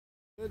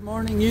Good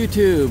morning,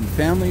 YouTube,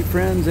 family,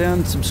 friends,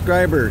 and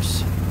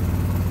subscribers.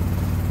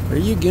 Are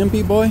you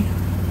gimpy, boy?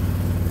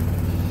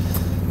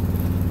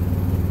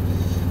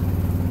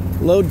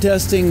 Load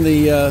testing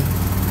the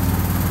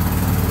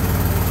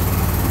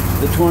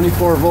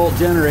 24-volt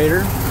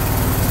generator.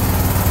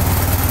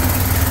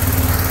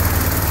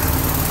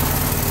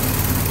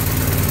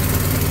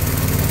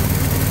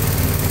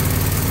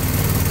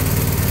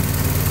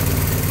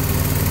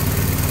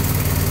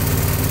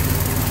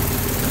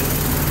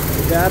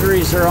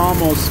 Batteries are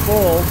almost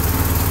full.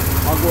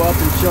 I'll go up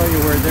and show you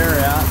where they're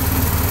at.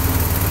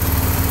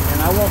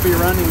 And I won't be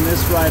running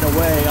this right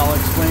away. I'll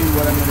explain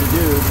what I'm going to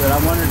do, but I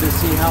wanted to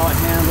see how it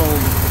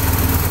handled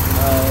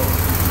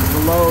the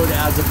load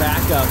as a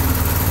backup.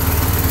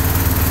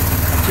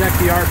 I'll check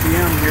the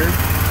RPM here.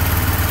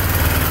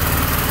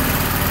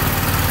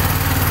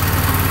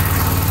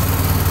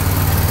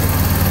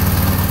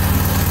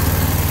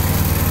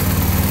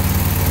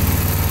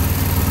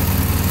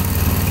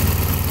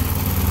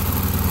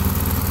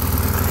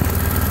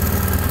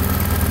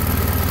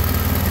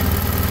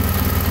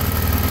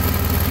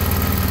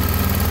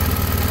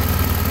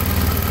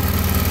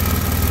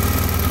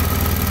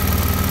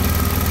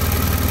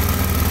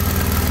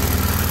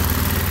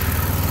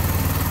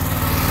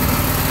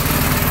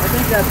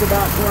 That's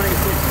about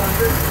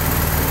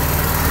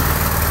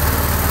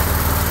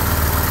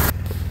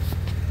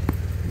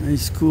 2,600.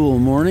 Nice cool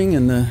morning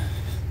in the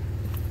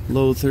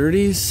low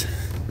 30s.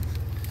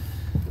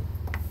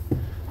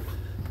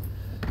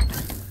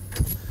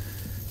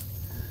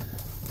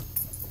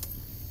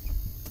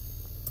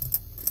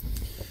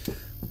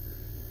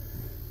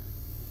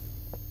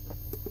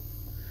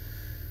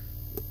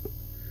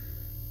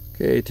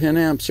 Okay, 10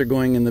 amps are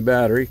going in the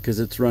battery because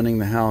it's running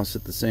the house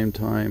at the same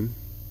time.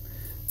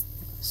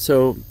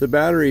 So the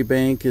battery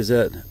bank is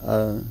at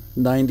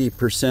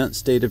 90%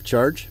 state of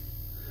charge.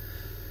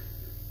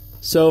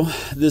 So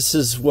this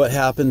is what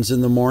happens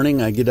in the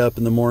morning. I get up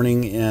in the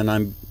morning and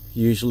I'm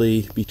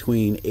usually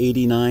between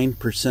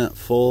 89%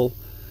 full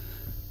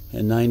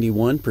and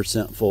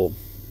 91% full.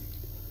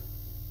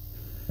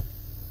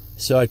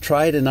 So I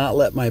try to not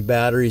let my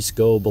batteries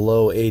go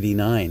below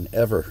 89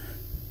 ever.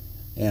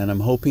 And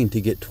I'm hoping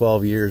to get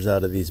 12 years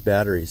out of these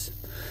batteries.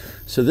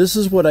 So this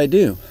is what I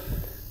do.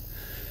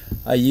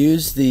 I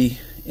use the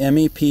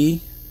MEP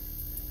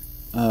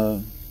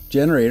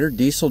generator,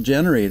 diesel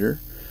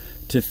generator,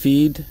 to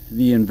feed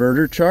the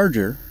inverter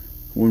charger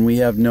when we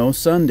have no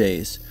sun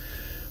days.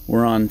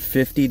 We're on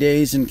 50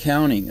 days and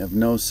counting of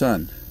no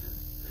sun,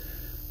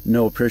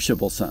 no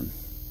appreciable sun.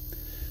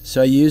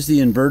 So I use the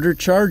inverter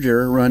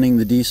charger running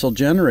the diesel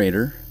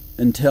generator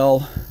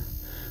until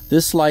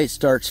this light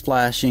starts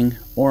flashing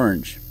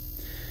orange.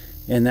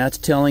 And that's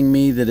telling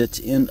me that it's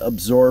in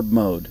absorb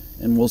mode.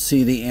 And we'll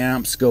see the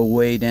amps go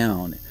way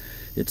down.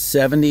 It's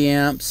 70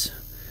 amps,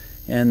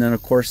 and then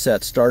of course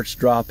that starts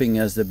dropping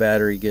as the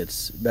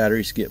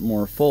batteries get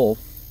more full.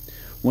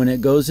 When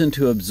it goes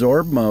into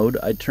absorb mode,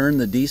 I turn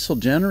the diesel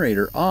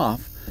generator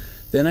off.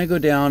 Then I go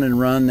down and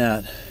run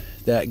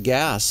that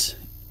gas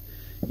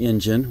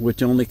engine,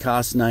 which only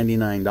costs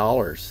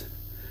 $99.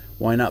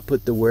 Why not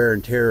put the wear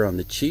and tear on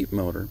the cheap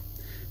motor?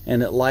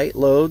 And at light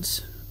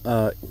loads,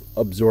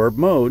 absorb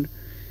mode,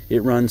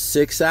 it runs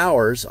 6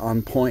 hours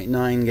on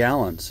 0.9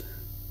 gallons.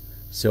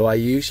 So I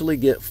usually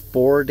get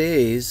 4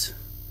 days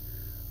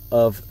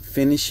of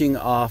finishing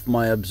off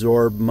my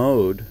absorb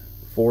mode,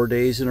 4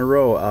 days in a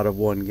row out of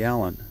 1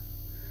 gallon.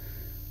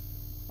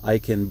 I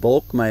can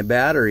bulk my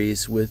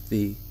batteries with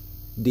the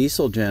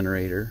diesel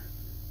generator,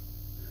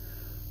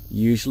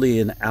 usually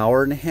an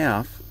hour and a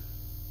half,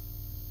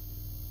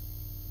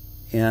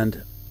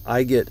 and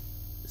I get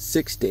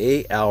 6 to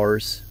 8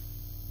 hours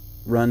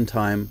run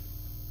time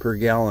per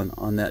gallon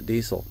on that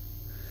diesel.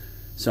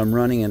 So I'm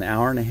running an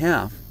hour and a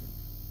half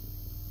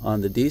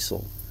on the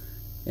diesel,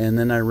 and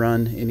then I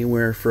run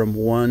anywhere from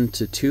 1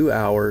 to 2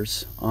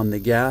 hours on the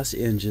gas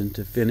engine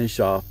to finish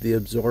off the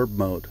absorb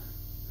mode.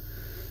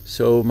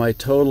 So my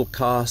total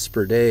cost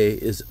per day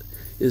is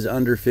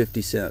under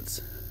 50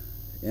 cents,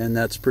 and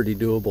that's pretty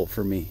doable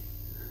for me.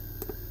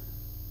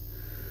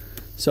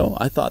 So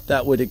I thought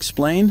that would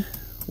explain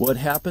what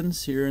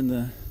happens here in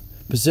the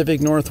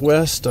Pacific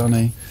Northwest on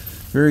a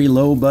very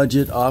low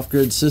budget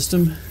off-grid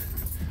system.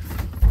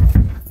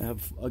 I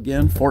have,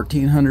 again,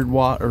 1400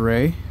 watt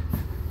array.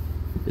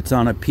 It's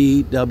on a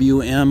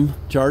PWM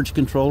charge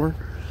controller.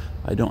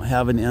 I don't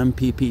have an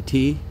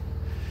MPPT,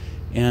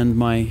 and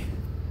my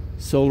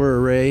solar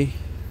array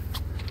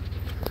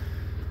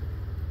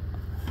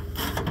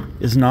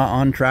is not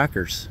on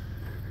trackers.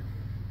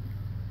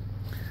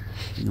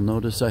 You'll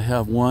notice I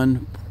have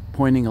one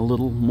pointing a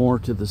little more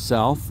to the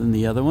south than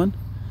the other one.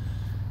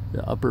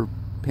 The upper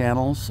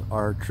panels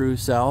are true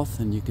south,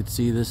 and you can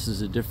see this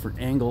is a different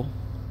angle,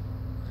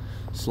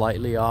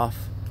 slightly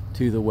off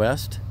to the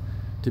west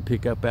to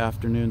pick up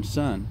afternoon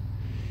sun.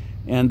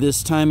 And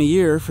this time of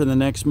year, for the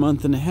next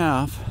month and a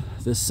half,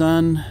 the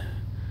sun,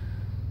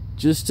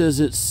 just as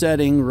it's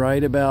setting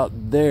right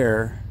about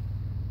there,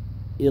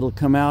 it'll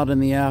come out in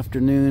the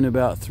afternoon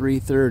about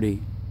 3:30,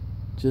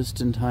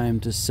 just in time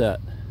to set.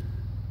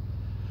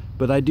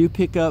 but I do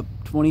pick up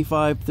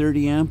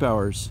 25-30 amp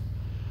hours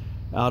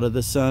out of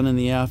the sun in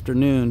the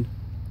afternoon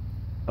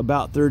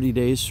about 30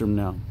 days from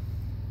now,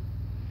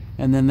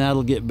 and then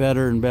that'll get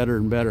better and better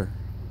and better.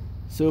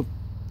 So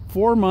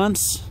 4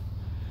 months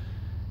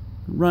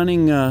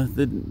running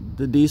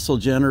the diesel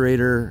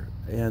generator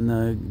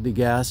and the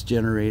gas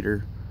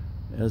generator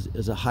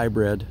as a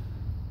hybrid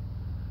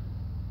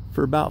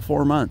for about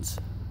 4 months.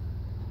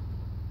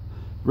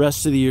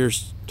 Rest of the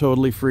year's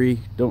totally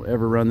free. Don't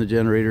ever run the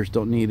generators,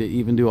 don't need it.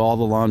 Even do all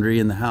the laundry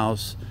in the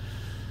house,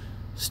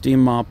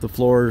 steam mop the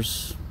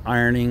floors,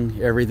 ironing,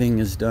 everything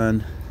is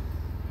done.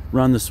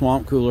 Run the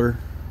swamp cooler,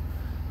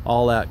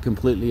 all that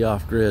completely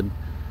off grid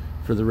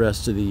for the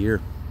rest of the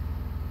year.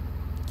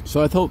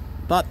 So I thought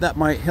that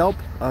might help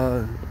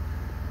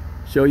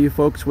show you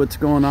folks what's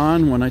going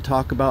on when I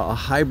talk about a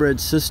hybrid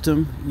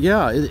system.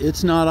 Yeah,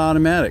 it's not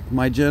automatic.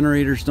 My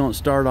generators don't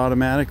start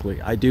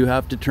automatically. I do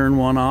have to turn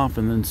one off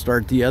and then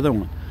start the other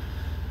one.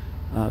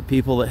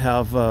 People that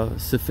have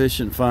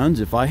sufficient funds,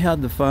 if I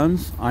had the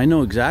funds, I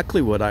know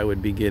exactly what I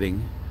would be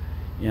getting.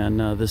 And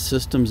the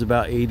system's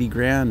about 80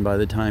 grand by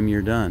the time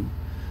you're done.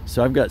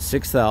 So I've got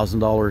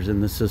 $6,000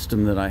 in the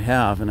system that I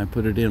have, and I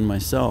put it in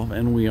myself,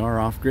 and we are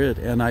off grid,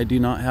 and I do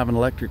not have an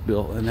electric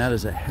bill, and that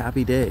is a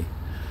happy day.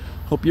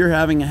 Hope you're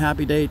having a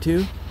happy day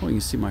too. Oh, you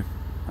can see my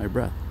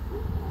breath.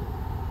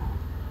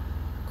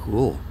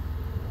 Cool.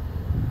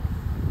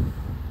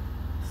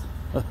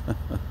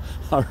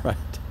 All right.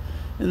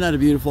 Isn't that a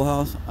beautiful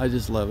house? I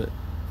just love it.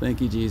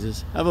 Thank you,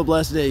 Jesus. Have a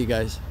blessed day, you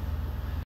guys.